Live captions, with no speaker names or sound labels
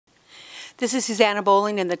This is Suzanna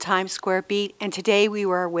Bowling in the Times Square Beat, and today we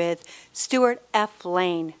were with Stewart F.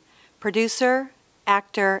 Lane, producer,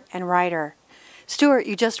 actor, and writer. Stewart,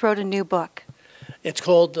 you just wrote a new book. It's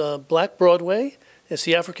called Black Broadway. It's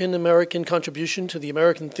the African-American contribution to the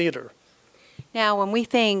American theater. Now, when we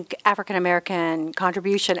think African-American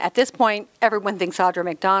contribution, at this point, everyone thinks Audra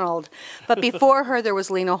McDonald. But before her, there was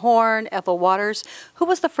Lena Horne, Ethel Waters. Who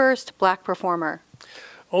was the first black performer?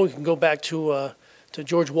 Oh, you can go back to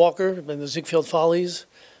George Walker and the Ziegfeld Follies.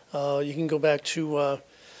 You can go back to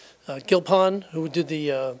Gilpin, who did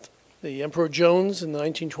the Emperor Jones in the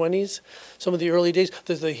 1920s. Some of the early days,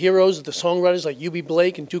 the heroes, the songwriters like U.B.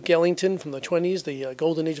 Blake and Duke Ellington from the 20s, the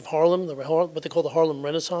golden age of Harlem, what they call the Harlem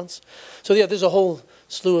Renaissance. So yeah, there's a whole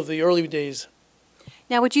slew of the early days.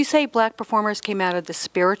 Now, would you say black performers came out of the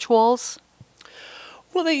spirituals?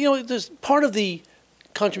 Well, there's part of the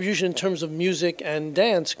contribution in terms of music and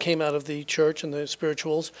dance came out of the church and the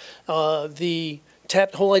spirituals. The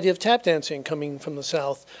whole idea of tap dancing coming from the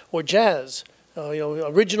South, or jazz.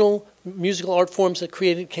 Original musical art forms that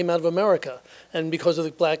came out of America, and because of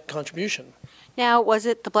the black contribution. Now, was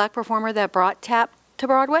it the black performer that brought tap to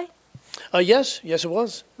Broadway? Yes, it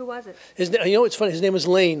was. Who was it? It's funny. His name was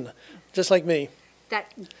Lane, just like me.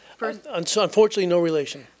 That first. Unfortunately, no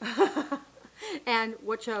relation. And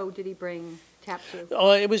what show did he bring tap to?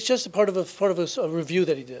 It was just a part of a review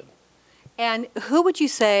that he did. And who would you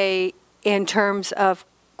say, in terms of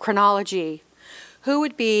chronology, who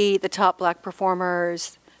would be the top black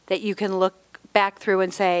performers that you can look back through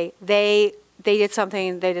and say, they did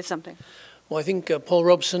something, they did something? Well, I think Paul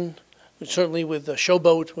Robeson, certainly with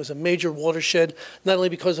Showboat, was a major watershed, not only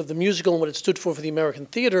because of the musical and what it stood for the American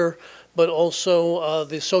theater, but also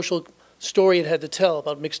the social story it had to tell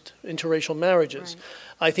about mixed interracial marriages.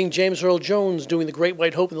 Right. I think James Earl Jones doing The Great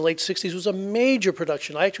White Hope in the late 60s was a major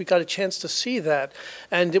production. I actually got a chance to see that,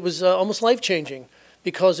 and it was almost life-changing,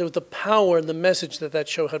 because of the power and the message that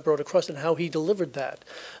show had brought across and how he delivered that.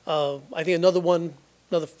 I think another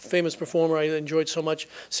famous performer I enjoyed so much,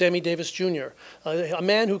 Sammy Davis Jr., a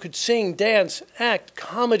man who could sing, dance, act,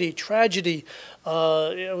 comedy, tragedy,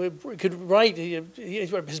 could write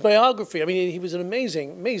his biography. I mean, he was an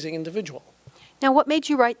amazing, amazing individual. Now, what made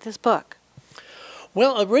you write this book?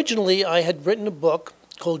 Well, originally I had written a book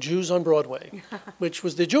called Jews on Broadway, which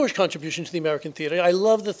was the Jewish contribution to the American theater. I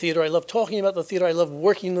love the theater. I love talking about the theater. I love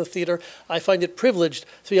working in the theater. I find it privileged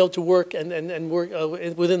to be able to work and work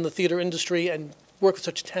within the theater industry and work with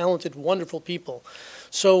such talented, wonderful people.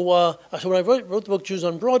 So when I wrote the book Jews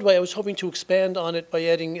on Broadway, I was hoping to expand on it by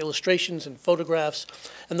adding illustrations and photographs,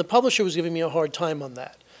 and the publisher was giving me a hard time on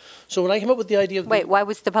that. So when I came up with the idea of... Wait, why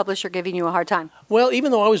was the publisher giving you a hard time? Well, even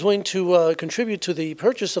though I was willing to contribute to the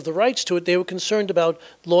purchase of the rights to it, they were concerned about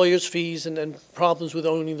lawyers' fees and problems with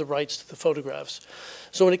owning the rights to the photographs.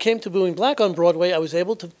 So when it came to doing Black on Broadway, I was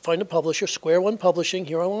able to find a publisher, Square One Publishing,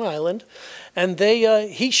 here on Long Island, and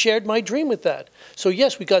he shared my dream with that. So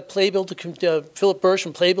yes, we got Playbill Philip Bursch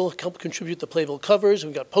from Playbill helped contribute the Playbill covers.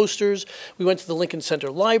 We got posters. We went to the Lincoln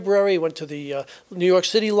Center Library, went to the New York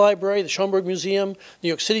City Library, the Schomburg Museum, New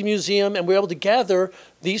York City Museum, and we were able to gather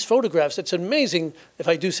these photographs. It's amazing, if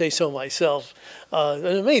I do say so myself, an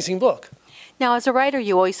amazing book. Now, as a writer,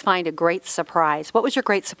 you always find a great surprise. What was your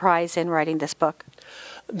great surprise in writing this book?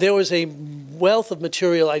 There was a wealth of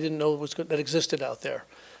material I didn't know that existed out there.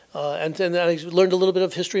 And I learned a little bit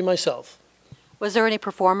of history myself. Was there any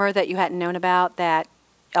performer that you hadn't known about that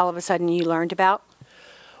all of a sudden you learned about?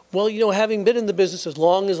 Well, having been in the business as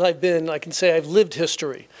long as I've been, I can say I've lived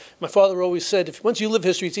history. My father always said, once you live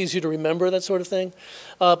history, it's easier to remember, that sort of thing.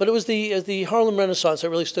 But it was the Harlem Renaissance that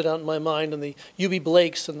really stood out in my mind, and the U.B.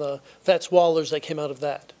 Blakes and the Fats Wallers that came out of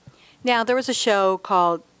that. Now, there was a show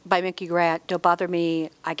called by Mickey Grant, Don't Bother Me,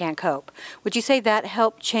 I Can't Cope. Would you say that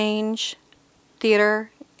helped change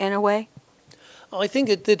theater in a way? I think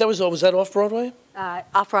was that off-Broadway?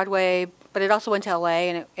 Off-Broadway, but it also went to L.A.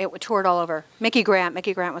 and it toured all over. Mickey Grant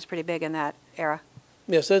was pretty big in that era.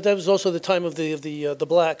 Yes, that was also the time of the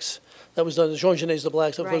Blacks. That was done, Jean Genet's The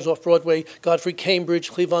Blacks, that was Right. off-Broadway. Godfrey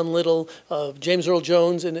Cambridge, Cleavon Little, James Earl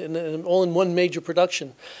Jones, all in one major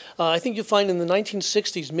production. I think you'll find in the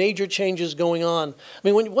 1960s major changes going on.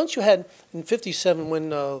 I mean, once you had, in 57,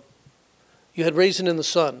 when you had Raisin in the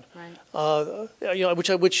Sun,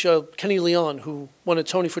 Right. which Kenny Leon, who won a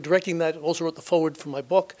Tony for directing that, also wrote the foreword for my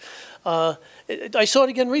book. I saw it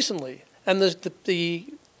again recently, and the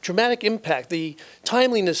dramatic impact, the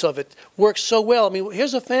timeliness of it works so well. I mean,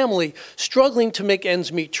 here's a family struggling to make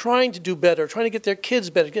ends meet, trying to do better, trying to get their kids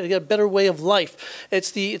better, get a better way of life.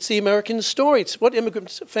 It's the American story. It's what immigrant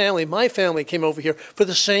family, my family, came over here for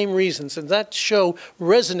the same reasons, and that show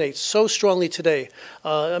resonates so strongly today.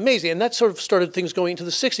 Amazing, and that sort of started things going into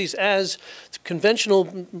the 60s as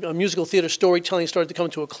conventional musical theater storytelling started to come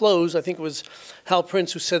to a close. I think it was Hal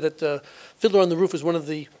Prince who said that Fiddler on the Roof was one of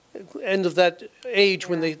the end of that age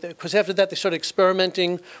when because after that they started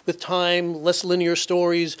experimenting with time, less linear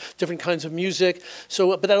stories, different kinds of music.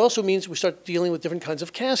 So, but that also means we start dealing with different kinds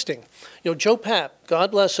of casting. You know, Joe Papp,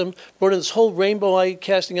 God bless him, brought in this whole rainbow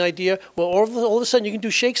casting idea. Well, all of a sudden you can do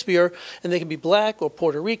Shakespeare and they can be black or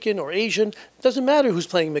Puerto Rican or Asian. It doesn't matter who's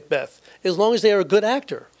playing Macbeth, as long as they are a good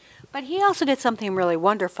actor. But he also did something really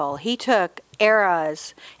wonderful. He took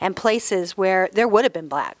eras and places where there would have been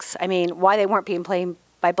blacks. I mean, why they weren't being played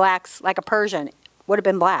by blacks, like a Persian, would have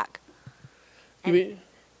been black. You mean?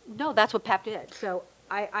 No, that's what Papp did. So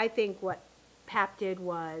I think what Papp did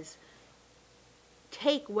was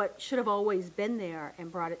take what should have always been there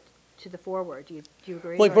and brought it to the forward. Do you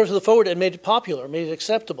agree? Well, he brought it to the forward and made it popular, made it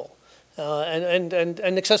acceptable, and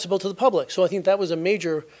accessible to the public. So I think that was a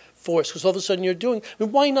major force, because all of a sudden you're doing, I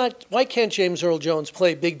mean, why can't James Earl Jones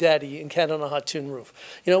play Big Daddy in Cat on a Hot Tin Roof?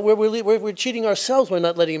 You know, we're cheating ourselves by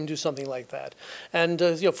not letting him do something like that. And,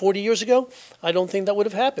 40 years ago, I don't think that would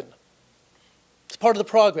have happened. It's part of the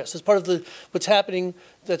progress. It's part of what's happening.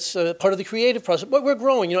 That's part of the creative process. But we're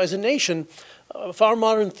growing. You know, as a nation, our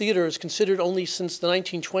modern theater is considered only since the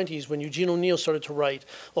 1920s, when Eugene O'Neill started to write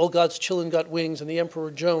All God's Children Got Wings and The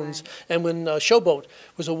Emperor Jones, right. And when Showboat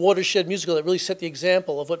was a watershed musical that really set the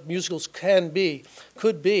example of what musicals could be.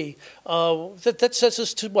 That sets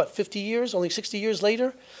us to, what, 50 years, only 60 years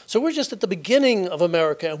later? So we're just at the beginning of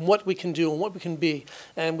America and what we can do and what we can be.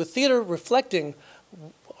 And with theater reflecting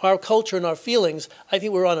our culture and our feelings, I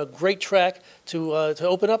think we're on a great track to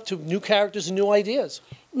open up to new characters and new ideas.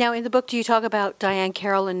 Now, in the book, do you talk about Diane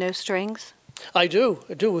Carroll and No Strings? I do,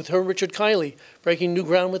 with her and Richard Kiley, breaking new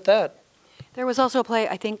ground with that. There was also a play,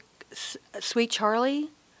 I think, Sweet Charlie,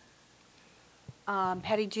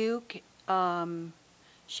 Patty Duke.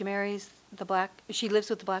 She lives with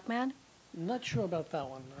the black man? I'm not sure about that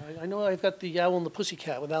one. I know I've got The Owl and the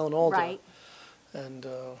Pussycat with Alan Alda. Right. And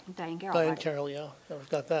Diane Carroll. Diane Carroll, yeah, I've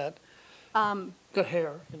got that. Got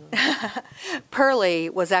hair. You know. Pearly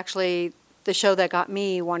was actually the show that got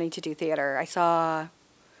me wanting to do theater. I saw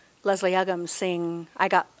Leslie Uggams sing. I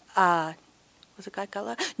got was it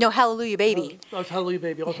Got No, Hallelujah Baby. Oh, Hallelujah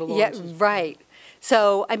Baby. Also yeah, right.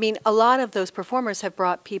 So I mean, a lot of those performers have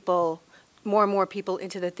brought more and more people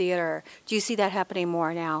into the theater. Do you see that happening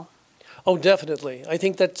more now? Oh, definitely. I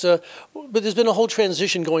think that's, but there's been a whole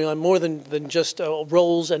transition going on, more than just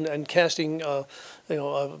roles and casting,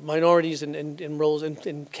 minorities in roles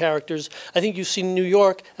and characters. I think you've seen New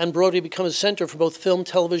York and Broadway become a center for both film,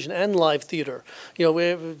 television, and live theater. You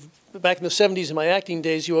know, back in the 70s, in my acting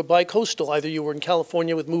days, you were bi-coastal. Either you were in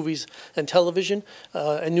California with movies and television,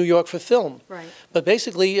 and New York for film. Right. But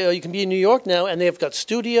basically, you can be in New York now, and they've got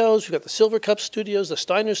studios. We've got the Silver Cup Studios, the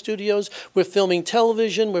Steiner Studios. We're filming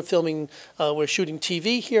television. We're shooting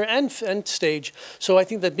TV here and stage. So I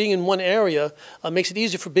think that being in one area makes it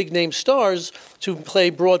easier for big-name stars to play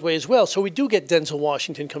Broadway as well. So we do get Denzel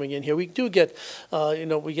Washington coming in here. We do get,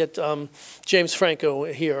 James Franco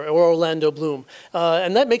here, or Orlando Bloom.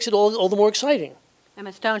 And that makes it all the more exciting.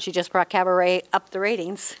 Emma Stone, she just brought Cabaret up the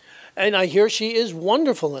ratings. And I hear she is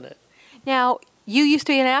wonderful in it. Now, you used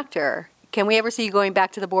to be an actor. Can we ever see you going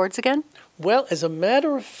back to the boards again? Well, as a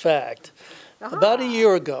matter of fact, about a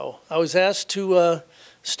year ago, I was asked to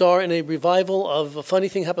star in a revival of A Funny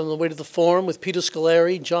Thing Happened on the Way to the Forum with Peter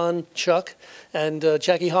Scolari, John Chuck, and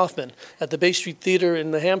Jackie Hoffman at the Bay Street Theater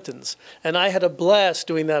in the Hamptons. And I had a blast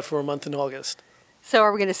doing that for a month in August. So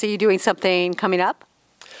are we going to see you doing something coming up?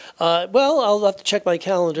 Well, I'll have to check my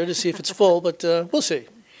calendar to see if it's full, but we'll see.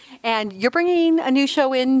 And you're bringing a new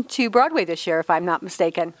show into Broadway this year, if I'm not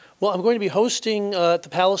mistaken. Well, I'm going to be hosting at the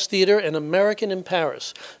Palace Theater an American in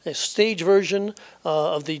Paris, a stage version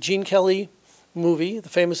of the Gene Kelly movie, the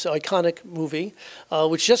famous iconic movie,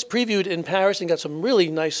 which just previewed in Paris and got some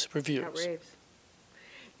really nice reviews.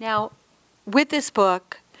 Now, with this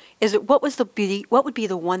book, what would be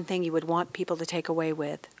the one thing you would want people to take away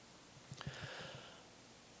with?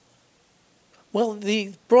 Well,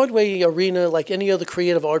 the Broadway arena, like any other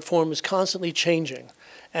creative art form, is constantly changing.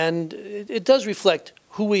 And it does reflect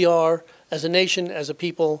who we are as a nation, as a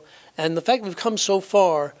people. And the fact that we've come so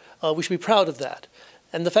far, we should be proud of that.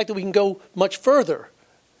 And the fact that we can go much further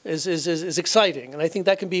is exciting. And I think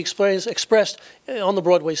that can be expressed on the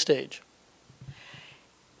Broadway stage.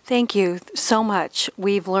 Thank you so much.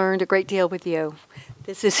 We've learned a great deal with you.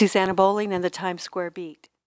 This is Suzanna Bowling and the Times Square Beat.